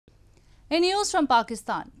In news from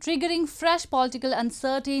Pakistan, triggering fresh political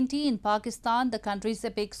uncertainty in Pakistan, the country's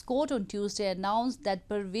apex court on Tuesday announced that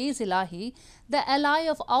Pervaiz Elahi, the ally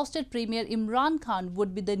of ousted Premier Imran Khan,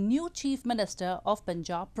 would be the new Chief Minister of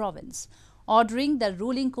Punjab province, ordering the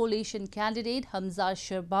ruling coalition candidate Hamza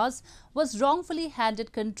Shahbaz was wrongfully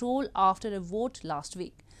handed control after a vote last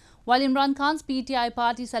week. While Imran Khan's PTI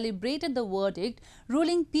party celebrated the verdict,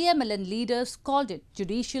 ruling PML-N leaders called it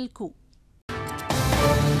judicial coup.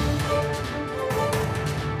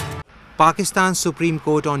 Pakistan's Supreme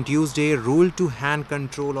Court on Tuesday ruled to hand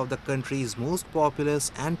control of the country's most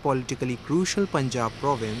populous and politically crucial Punjab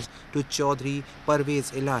province to Chaudhry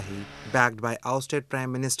Pervaiz Elahi, backed by ousted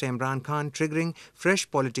Prime Minister Imran Khan, triggering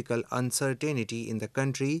fresh political uncertainty in the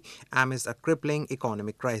country amidst a crippling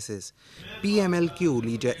economic crisis. PML-Q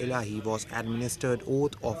leader Elahi was administered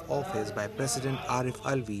oath of office by President Arif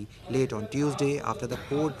Alvi late on Tuesday after the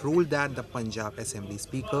court ruled that the Punjab Assembly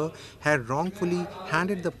Speaker had wrongfully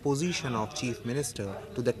handed the position of Chief Minister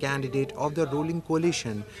to the candidate of the ruling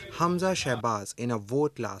coalition, Hamza Shahbaz, in a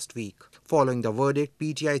vote last week. Following the verdict,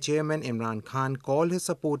 PTI chairman Imran Khan called his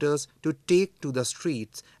supporters to take to the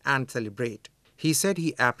streets and celebrate. He said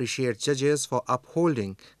he appreciates judges for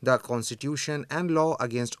upholding the constitution and law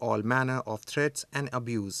against all manner of threats and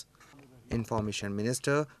abuse. Information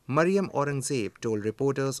Minister Maryam Aurangzeb told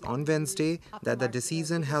reporters on Wednesday that the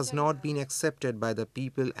decision has not been accepted by the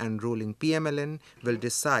people and ruling PML-N will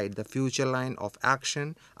decide the future line of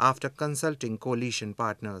action after consulting coalition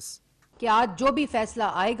partners. कि आज जो भी फैसला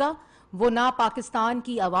आएगा वो ना पाकिस्तान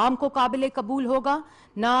की आवाम को काबिले कबूल होगा,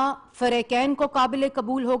 ना फ़रीक़ैन को काबिले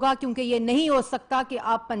कबूल होगा, क्योंकि ये नहीं हो सकता कि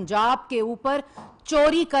आप पंजाब के ऊपर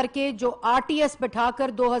चोरी करके जो आरटीएस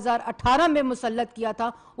बिठाकर 2018 में मुसल्लत किया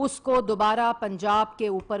था उसको दोबारा पंजाब के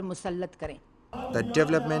ऊपर मुसल्लत करें. The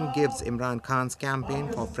development gives Imran Khan's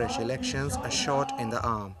campaign for fresh elections a shot in the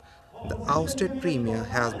arm. The ousted premier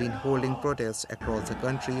has been holding protests across the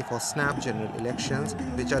country for snap general elections,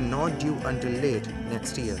 which are not due until late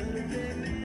next year.